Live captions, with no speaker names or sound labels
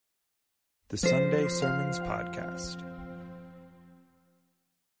the Sunday Sermons Podcast.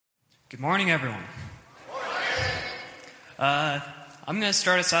 Good morning, everyone. I'm going to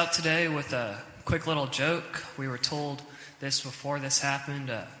start us out today with a quick little joke. We were told this before this happened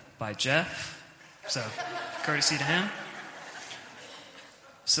by Jeff, so courtesy to him.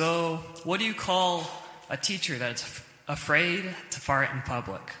 So, what do you call a teacher that's afraid to fart in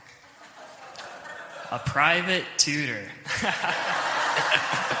public? A private tutor.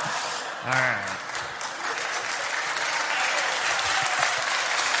 All right.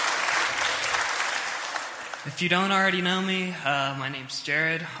 If you don't already know me, my name's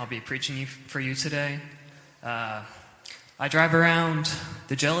Jared. I'll be preaching for you today. I drive around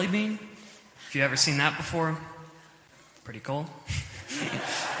the Jelly Bean. If you've ever seen that before, pretty cool.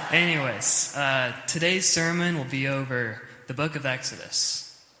 Anyways, today's sermon will be over the book of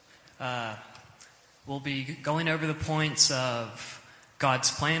Exodus. We'll be going over the points of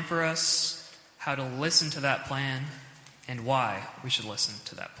God's plan for us, how to listen to that plan, and why we should listen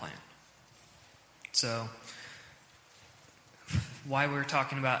to that plan. So, why we're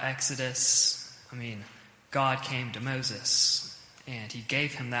talking about Exodus, God came to Moses, and he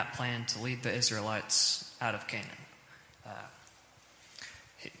gave him that plan to lead the Israelites out of Canaan.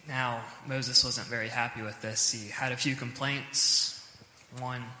 Now, Moses wasn't very happy with this. He had a few complaints.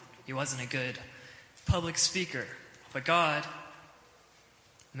 One, he wasn't a good public speaker, but God,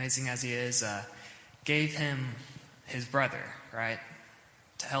 amazing as he is, gave him his brother, right,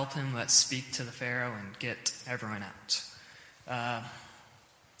 to help him speak to the Pharaoh and get everyone out.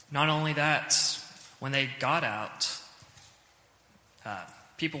 Not only that, when they got out,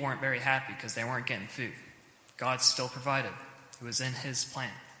 people weren't very happy because they weren't getting food. God still provided. It was in his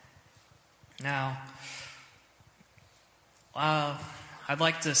plan. Now, I'd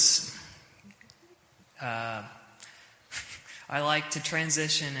like to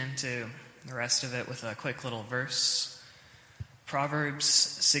transition into the rest of it with a quick little verse. Proverbs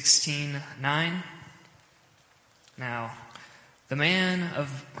 16:9. Now, the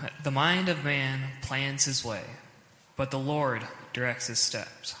mind of man plans his way, but the Lord directs his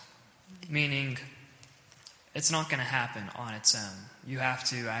steps. Meaning, it's not going to happen on its own. You have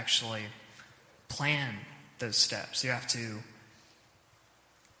to actually plan those steps. You have to...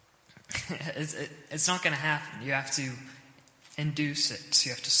 it's not going to happen. You have to induce it.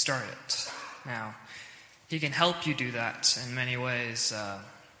 You have to start it. Now, he can help you do that in many ways.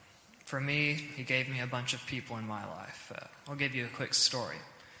 For me, he gave me a bunch of people in my life. I'll give you a quick story.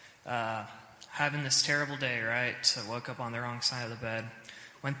 Having this terrible day, right? I woke up on the wrong side of the bed.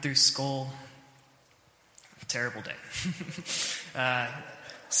 Went through school. Terrible day.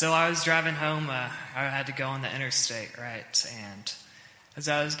 So I was driving home. I had to go on the interstate, right? And as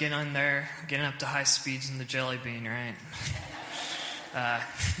I was getting up to high speeds in the Jelly Bean, right?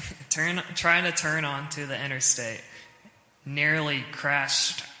 Trying to turn onto the interstate, nearly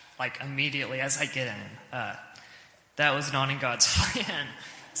crashed immediately as I get in. That was not in God's plan.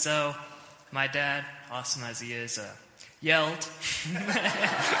 So my dad, awesome as he is, yelled.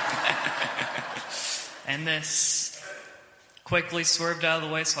 And this quickly swerved out of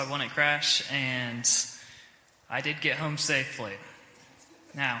the way so I wouldn't crash, and I did get home safely.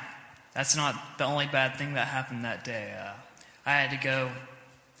 Now, that's not the only bad thing that happened that day. I had to go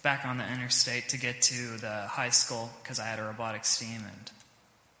back on the interstate to get to the high school because I had a robotics team, and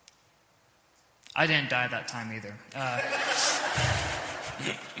I didn't die that time either.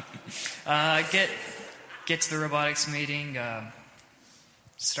 Get to the robotics meeting,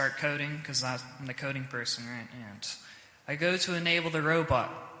 start coding because I'm the coding person, right? And I go to enable the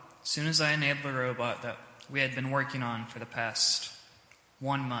robot. As soon as I enable the robot that we had been working on for the past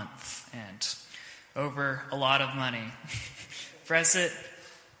 1 month and over a lot of money, press it,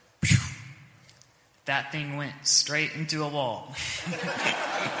 that thing went straight into a wall.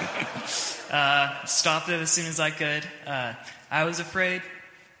 Stopped it as soon as I could. I was afraid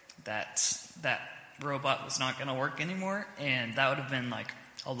that robot was not going to work anymore, and that would have been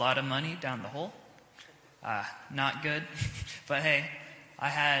a lot of money down the hole. Not good. But hey, I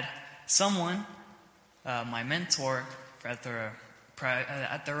had someone, my mentor at the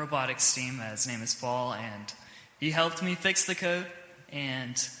robotics team, his name is Paul, and he helped me fix the code,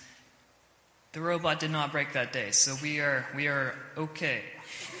 and the robot did not break that day, so we are okay.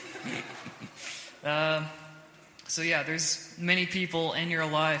 So yeah, there's many people in your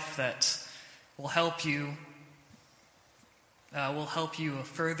life that will help you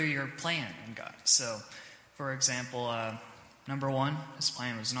further your plan in God. So, for example, number 1, his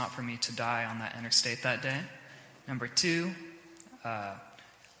plan was not for me to die on that interstate that day. Number 2,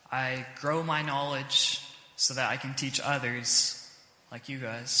 I grow my knowledge so that I can teach others, like you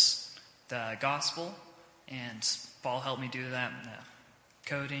guys, the gospel, and Paul helped me do that.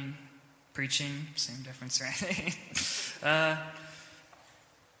 Coding, preaching, same difference, right?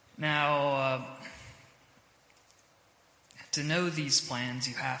 Now, to know these plans,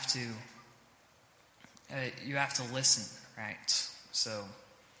 you have to listen, right? So,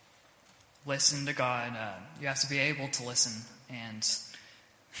 listen to God. You have to be able to listen, and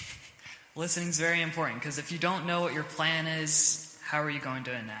listening is very important, because if you don't know what your plan is, how are you going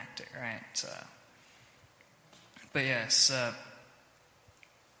to enact it, right? But yes,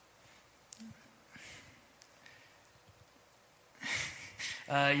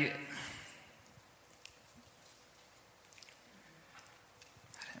 I didn't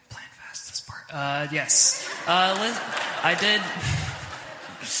plan fast this part. Yes, I did.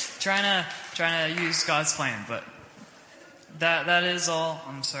 trying to use God's plan, but that is all.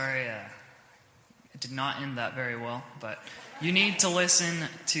 I'm sorry, it did not end that very well. But you need to listen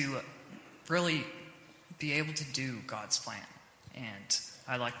to really be able to do God's plan, and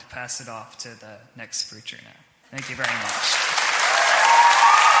I'd like to pass it off to the next preacher now. Thank you very much.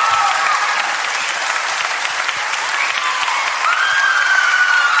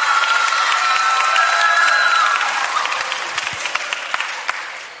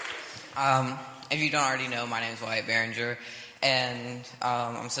 If you don't already know, my name is Wyatt Behringer, and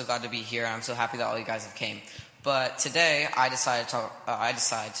I'm so glad to be here. I'm so happy that all you guys have came. But today, I decided to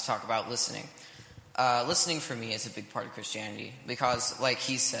talk about listening. Listening for me is a big part of Christianity because, like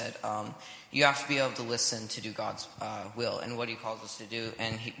he said, you have to be able to listen to do God's will and what He calls us to do.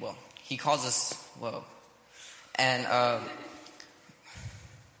 And He calls us And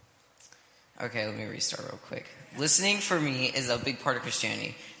okay, let me restart real quick. Listening for me is a big part of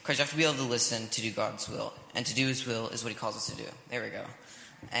Christianity. Because you have to be able to listen to do God's will. And to do His will is what He calls us to do. There we go.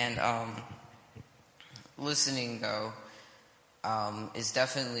 And listening, though, is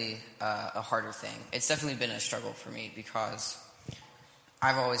definitely a harder thing. It's definitely been a struggle for me because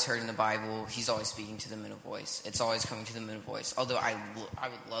I've always heard in the Bible, He's always speaking to them in a voice. It's always coming to them in a voice. Although I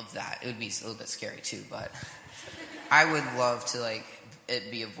would love that. It would be a little bit scary, too. But I would love to,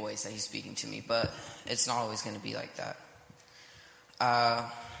 it be a voice that He's speaking to me. But it's not always going to be like that.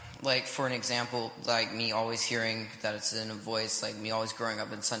 For an example, me always hearing that it's in a voice, me always growing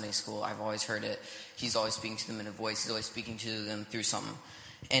up in Sunday school, I've always heard it. He's always speaking to them in a voice. He's always speaking to them through something.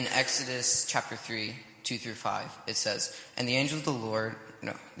 In Exodus chapter 3, 2-5, it says, "And the angel of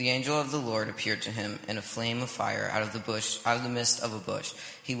the Lord appeared to him in a flame of fire out of the midst of a bush.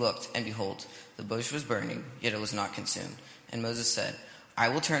 He looked, and behold, the bush was burning, yet it was not consumed. And Moses said, I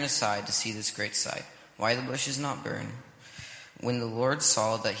will turn aside to see this great sight, why the bush is not burned. When the Lord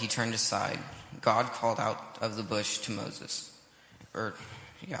saw that he turned aside, God called out of the bush to Moses. And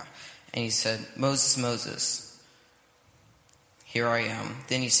he said, Moses, Moses, here I am.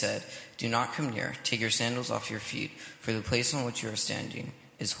 Then he said, do not come near. Take your sandals off your feet, for the place on which you are standing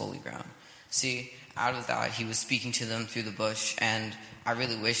is holy ground. See, out of that, he was speaking to them through the bush, and I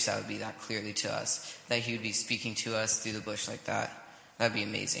really wish that would be that clearly to us, that he would be speaking to us through the bush like that. That'd be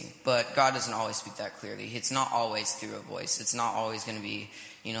amazing. But God doesn't always speak that clearly. It's not always through a voice. It's not always going to be,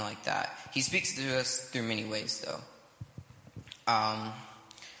 like that. He speaks to us through many ways, though.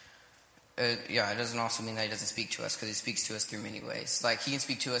 It doesn't also mean that he doesn't speak to us, because he speaks to us through many ways. He can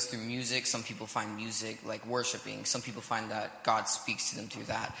speak to us through music. Some people find music, worshiping. Some people find that God speaks to them through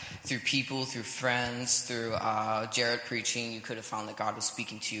that. Through people, through friends, through Jared preaching, you could have found that God was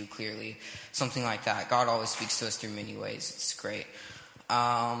speaking to you clearly. Something like that. God always speaks to us through many ways. It's great.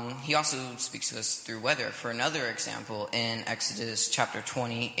 He also speaks to us through weather. For another example, in Exodus chapter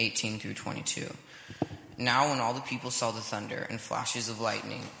 20, 18-22. Now when all the people saw the thunder and flashes of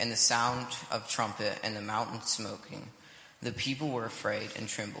lightning and the sound of trumpet and the mountain smoking, the people were afraid and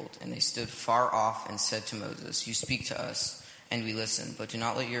trembled, and they stood far off and said to Moses, you speak to us, and we listen, but do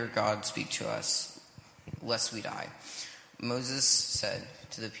not let your God speak to us, lest we die. Moses said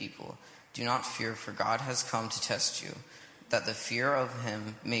to the people, do not fear, for God has come to test you, that the fear of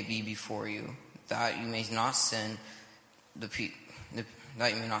him may be before you, that you may not sin. The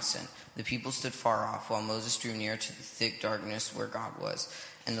people stood far off, while Moses drew near to the thick darkness where God was.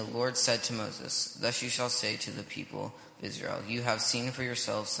 And the Lord said to Moses, thus you shall say to the people of Israel, you have seen for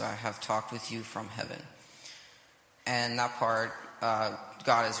yourselves that I have talked with you from heaven. And that part,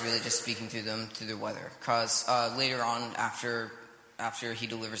 God is really just speaking through them through the weather. Because later on, after he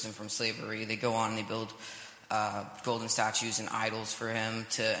delivers them from slavery, they go on and they build golden statues and idols for him,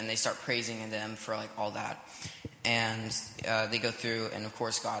 and they start praising them for all that. And they go through, and of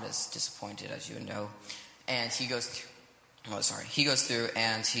course God is disappointed, as you know. And he goes through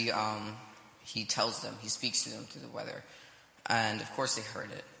and he tells them, he speaks to them through the weather. And of course they heard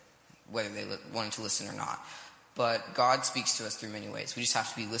it. whether they wanted to listen or not. But God speaks to us through many ways. We just have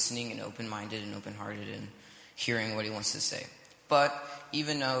to be listening and open-minded and open-hearted and hearing what he wants to say. But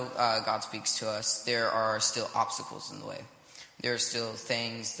even though God speaks to us, there are still obstacles in the way. There are still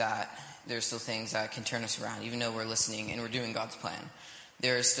things that can turn us around, even though we're listening and we're doing God's plan.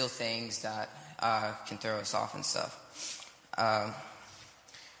 There are still things that can throw us off and stuff.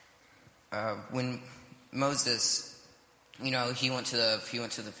 When Moses, he went to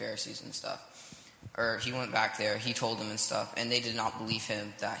the Pharisees and stuff, or he went back there, he told them and stuff, and they did not believe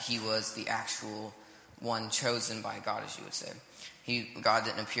him that he was the actual one chosen by God, as you would say. God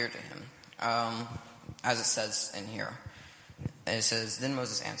didn't appear to him, as it says in here. And it says, then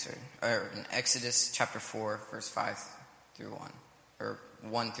Moses answered, or in Exodus chapter 4, verse 5 through 1, or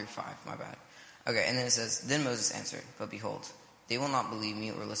 1 through 5, my bad. Okay, and then it says, then Moses answered, but behold, they will not believe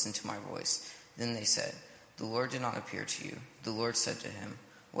me or listen to my voice. Then they said, the Lord did not appear to you. The Lord said to him,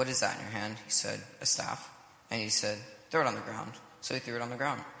 what is that in your hand? He said, a staff. And he said, throw it on the ground. So he threw it on the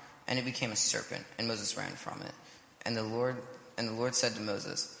ground. And it became a serpent, and Moses ran from it. And the Lord said to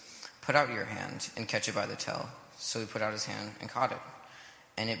Moses, put out your hand and catch it by the tail. So he put out his hand and caught it.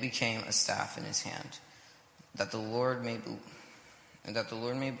 And it became a staff in his hand, that the Lord may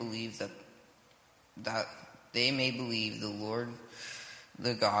believe that they may believe the Lord,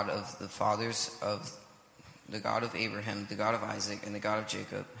 the God of the fathers, of the God of Abraham, the God of Isaac, and the God of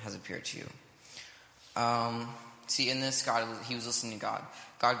Jacob has appeared to you. See, in this, he was listening to God.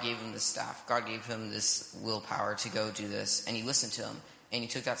 God gave him this staff. God gave him this willpower to go do this, and he listened to him. And he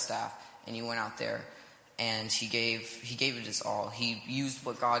took that staff, and he went out there, and he gave it his all. He used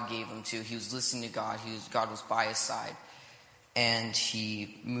what God gave him to. He was listening to God. God was by his side, and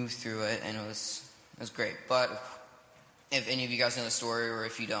he moved through it, and it was great. But if any of you guys know the story, or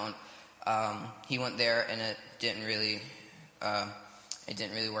if you don't, he went there, and it didn't really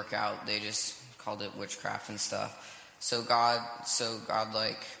work out. They just called it witchcraft and stuff. So he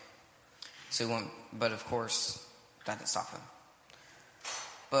went, but of course, that didn't stop him.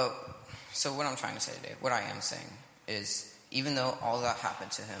 But, so what I'm trying to say today, what I am saying is, even though all that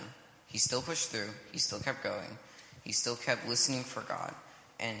happened to him, he still pushed through, he still kept going, he still kept listening for God,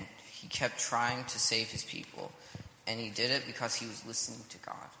 and he kept trying to save his people, and he did it because he was listening to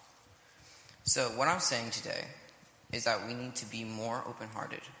God. So what I'm saying today is that we need to be more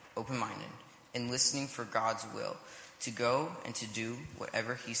open-hearted, open-minded, and listening for God's will, to go and to do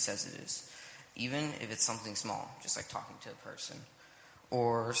whatever he says it is, even if it's something small, just like talking to a person,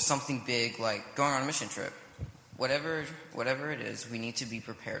 or something big like going on a mission trip. Whatever it is, we need to be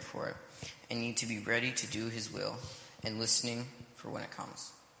prepared for it, and need to be ready to do his will, and listening for when it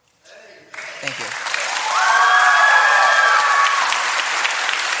comes. Thank you.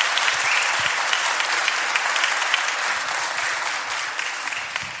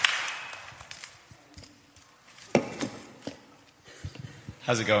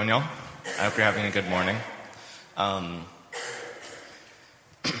 How's it going, y'all? I hope you're having a good morning.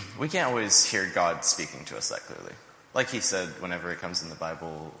 We can't always hear God speaking to us that clearly. Like he said, whenever it comes in the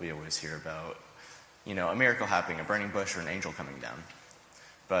Bible, we always hear about, a miracle happening, a burning bush, or an angel coming down.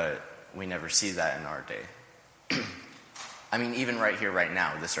 But we never see that in our day. I mean, even right here, right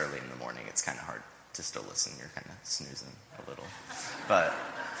now, this early in the morning, it's kind of hard to still listen. You're kind of snoozing a little. But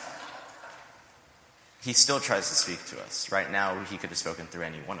he still tries to speak to us. Right now, he could have spoken through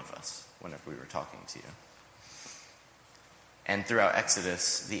any one of us whenever we were talking to you. And throughout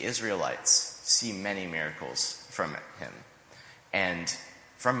Exodus, the Israelites see many miracles from him. And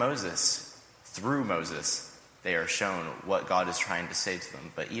from Moses, through Moses, they are shown what God is trying to say to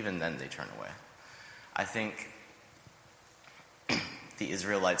them. But even then, they turn away. I think the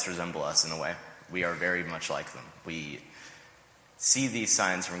Israelites resemble us in a way. We are very much like them. We see these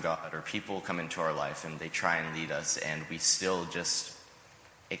signs from God, or people come into our life and they try and lead us, and we still just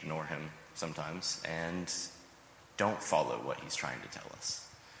ignore him sometimes and don't follow what he's trying to tell us.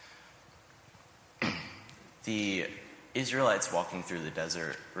 The Israelites walking through the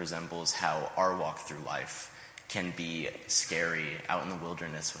desert resembles how our walk through life can be scary out in the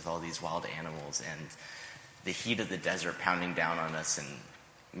wilderness with all these wild animals and the heat of the desert pounding down on us and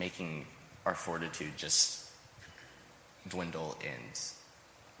making our fortitude just dwindle and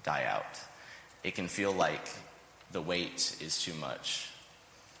die out. It can feel like the weight is too much.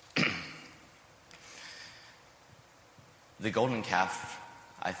 The golden calf,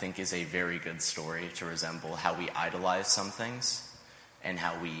 I think, is a very good story to resemble how we idolize some things and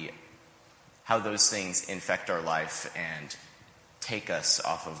how those things infect our life and take us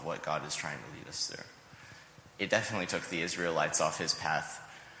off of what God is trying to lead us through. It definitely took the Israelites off his path.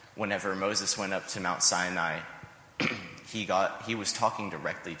 Whenever Moses went up to Mount Sinai, he was talking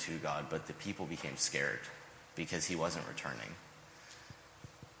directly to God, but the people became scared because he wasn't returning.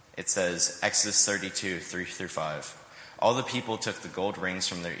 It says, Exodus 32, 3-5. All the people took the gold rings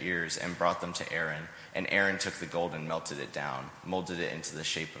from their ears and brought them to Aaron, and Aaron took the gold and melted it down, molded it into the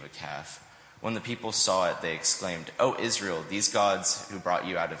shape of a calf. When the people saw it, they exclaimed, "O Israel, these gods who brought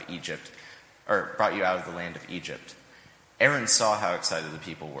you out of Egypt, or brought you out of the land of Egypt." Aaron saw how excited the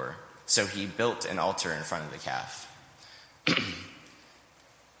people were, so he built an altar in front of the calf.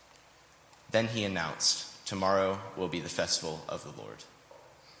 Then he announced, "Tomorrow will be the festival of the Lord."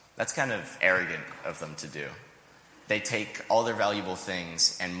 That's kind of arrogant of them to do. They take all their valuable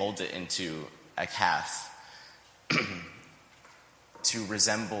things and mold it into a calf to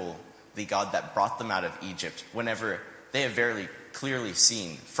resemble the God that brought them out of Egypt, whenever they have very clearly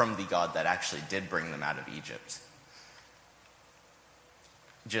seen from the God that actually did bring them out of Egypt.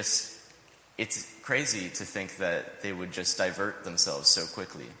 It's crazy to think that they would just divert themselves so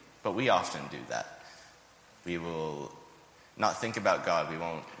quickly, but we often do that. We will not think about God, we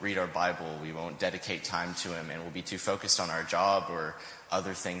won't read our Bible, we won't dedicate time to him, and we'll be too focused on our job or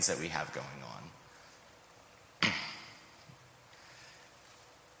other things that we have going on.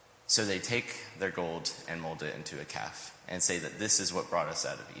 So they take their gold and mold it into a calf and say that this is what brought us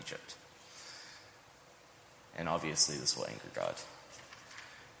out of Egypt. And obviously this will anger God.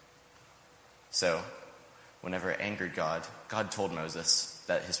 So, whenever it angered God, God told Moses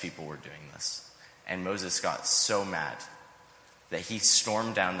that his people were doing this. And Moses got so mad that he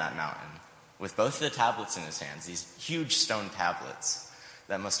stormed down that mountain with both the tablets in his hands, these huge stone tablets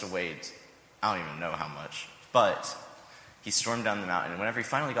that must have weighed, I don't even know how much. But he stormed down the mountain, and whenever he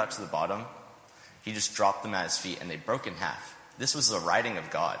finally got to the bottom, he just dropped them at his feet, and they broke in half. This was the writing of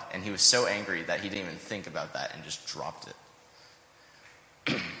God, and he was so angry that he didn't even think about that and just dropped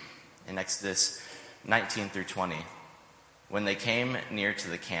it. In Exodus 19-20, when they came near to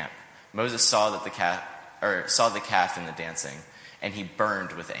the camp, Moses saw the calf in the dancing, and he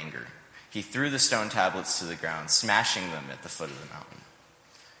burned with anger. He threw the stone tablets to the ground, smashing them at the foot of the mountain.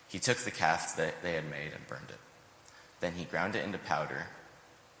 He took the calf that they had made and burned it. Then he ground it into powder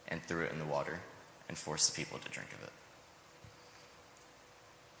and threw it in the water and forced the people to drink of it.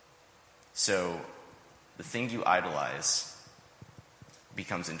 So, the thing you idolize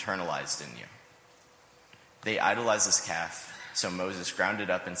becomes internalized in you. They idolize this calf, so Moses ground it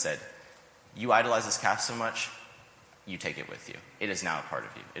up and said, "You idolize this calf so much, you take it with you. It is now a part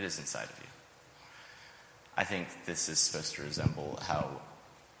of you. It is inside of you." I think this is supposed to resemble how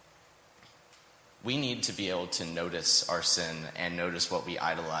we need to be able to notice our sin and notice what we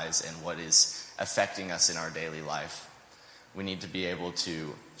idolize and what is affecting us in our daily life. We need to be able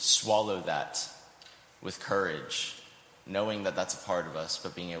to swallow that with courage, knowing that that's a part of us,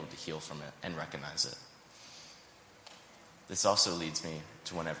 but being able to heal from it and recognize it. This also leads me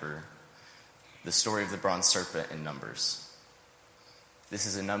to whenever the story of the bronze serpent in Numbers. This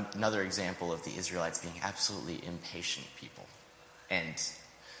is another example of the Israelites being absolutely impatient people and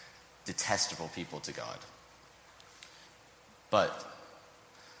detestable people to God. But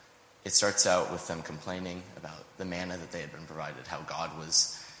it starts out with them complaining about the manna that they had been provided, how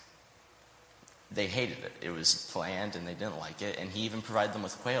they hated it. It was planned and they didn't like it, and he even provided them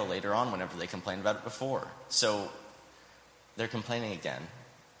with quail later on whenever they complained about it before. So they're complaining again.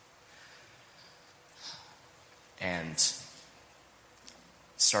 And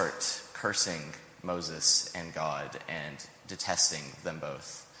start cursing Moses and God and detesting them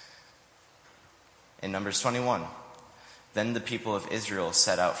both. In Numbers 21, then the people of Israel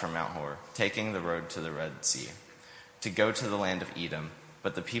set out from Mount Hor, taking the road to the Red Sea, to go to the land of Edom.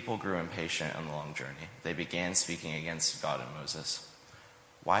 But the people grew impatient on the long journey. They began speaking against God and Moses.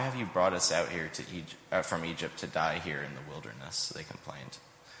 "Why have you brought us out here from Egypt to die here in the wilderness?" they complained.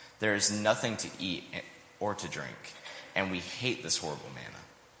 "There is nothing to eat or to drink, and we hate this horrible manna."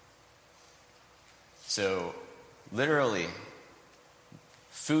 So, literally,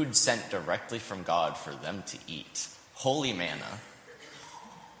 food sent directly from God for them to eat, holy manna,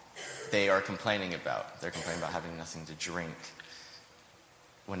 they are complaining about. They're complaining about having nothing to drink.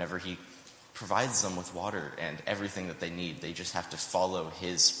 Whenever he provides them with water and everything that they need, they just have to follow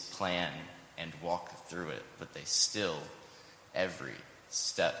his plan and walk through it. But they still, every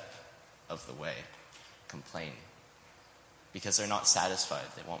step of the way, complain. Because they're not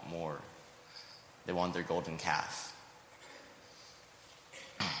satisfied. They want more. They want their golden calf.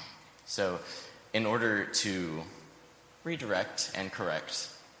 So, in order to redirect and correct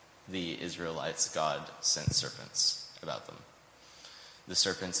the Israelites, God sent serpents about them. The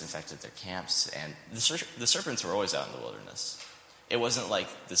serpents infected their camps, and the serpents were always out in the wilderness. It wasn't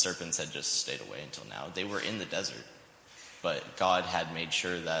like the serpents had just stayed away until now. They were in the desert. But God had made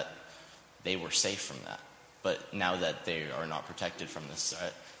sure that they were safe from that. But now that they are not protected from this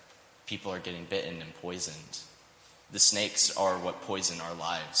threat, people are getting bitten and poisoned. The snakes are what poison our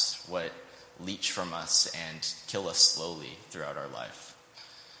lives, what leech from us and kill us slowly throughout our life.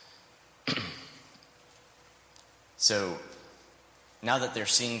 So now that they're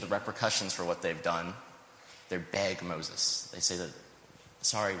seeing the repercussions for what they've done, they beg Moses. They say that,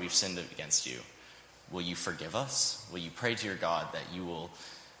 sorry, we've sinned against you. Will you forgive us? Will you pray to your God that you will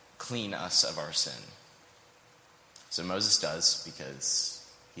clean us of our sin? So Moses does, because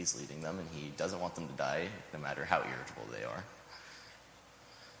he's leading them and he doesn't want them to die, no matter how irritable they are.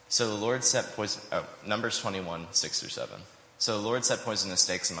 So the Lord set Numbers 21, 6-7. So the Lord set poisonous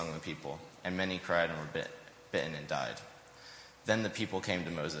snakes among the people, and many cried and were bitten and died. Then the people came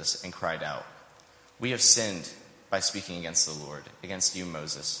to Moses and cried out, "We have sinned by speaking against the Lord, against you,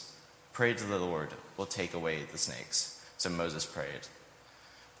 Moses. Pray to the Lord, will take away the snakes." So Moses prayed.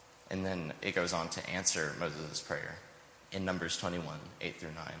 And then it goes on to answer Moses' prayer in Numbers 21,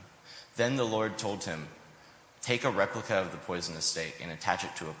 8-9. Then the Lord told him, "Take a replica of the poisonous snake and attach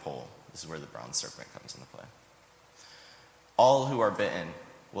it to a pole." This is where the bronze serpent comes into play. "All who are bitten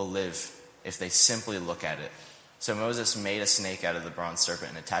will live if they simply look at it." So Moses made a snake out of the bronze serpent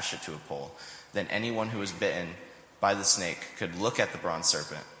and attached it to a pole. Then anyone who was bitten by the snake could look at the bronze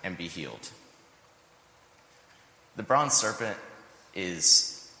serpent and be healed. The bronze serpent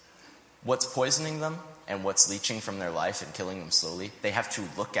is what's poisoning them and what's leeching from their life and killing them slowly. They have to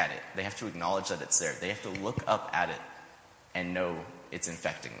look at it. They have to acknowledge that it's there. They have to look up at it and know it's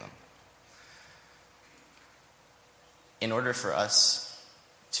infecting them. In order for us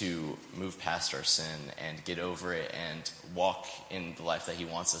to move past our sin and get over it and walk in the life that he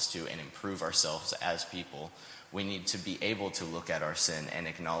wants us to and improve ourselves as people, we need to be able to look at our sin and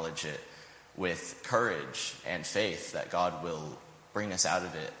acknowledge it with courage and faith that God will bring us out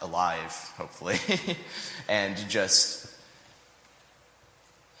of it alive, hopefully, and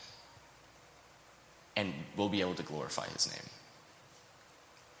we'll be able to glorify his name.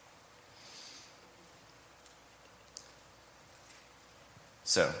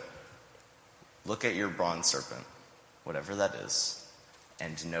 So, look at your bronze serpent, whatever that is,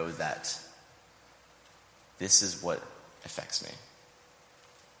 and know that this is what affects me.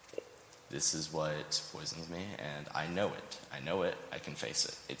 This is what poisons me, and I know it. I know it. I can face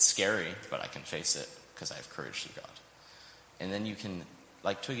it. It's scary, but I can face it because I have courage through God. And then you can,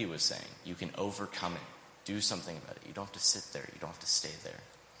 like Twiggy was saying, you can overcome it. Do something about it. You don't have to sit there. You don't have to stay there.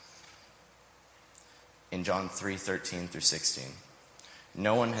 In John 3:13-16,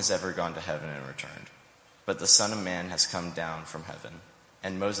 "No one has ever gone to heaven and returned, but the Son of Man has come down from heaven.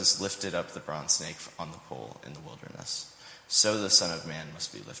 And Moses lifted up the bronze snake on the pole in the wilderness. So the Son of Man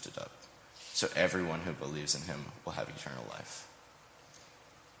must be lifted up, so everyone who believes in him will have eternal life."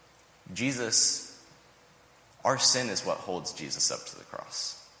 Jesus, our sin is what holds Jesus up to the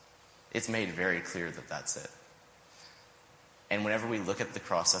cross. It's made very clear that that's it. And whenever we look at the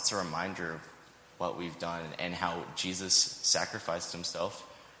cross, that's a reminder of what we've done and how Jesus sacrificed himself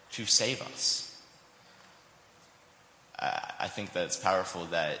to save us. I think that it's powerful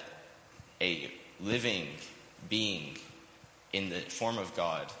that a living being in the form of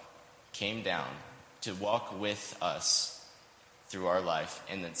God came down to walk with us through our life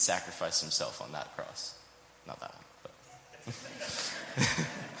and then sacrifice himself on that cross. Not that one,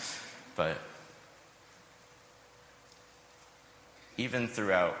 but but even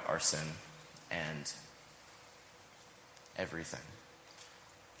throughout our sin and everything,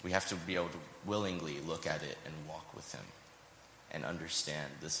 we have to be able to willingly look at it and walk with him and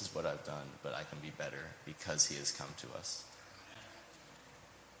understand this is what I've done, but I can be better because he has come to us.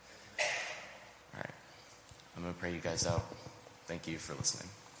 All right. I'm going to pray you guys out. Thank you for listening.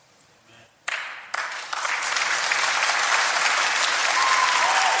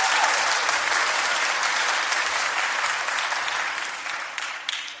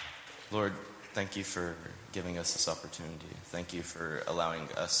 Lord, thank you for giving us this opportunity. Thank you for allowing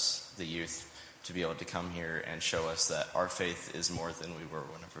us, the youth, to be able to come here and show us that our faith is more than we were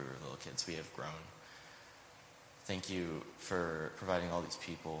whenever we were little kids. We have grown. Thank you for providing all these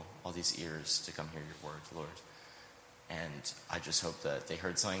people, all these ears to come hear your word, Lord. And I just hope that they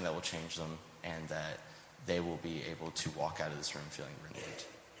heard something that will change them and that they will be able to walk out of this room feeling renewed.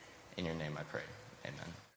 In your name I pray. Amen.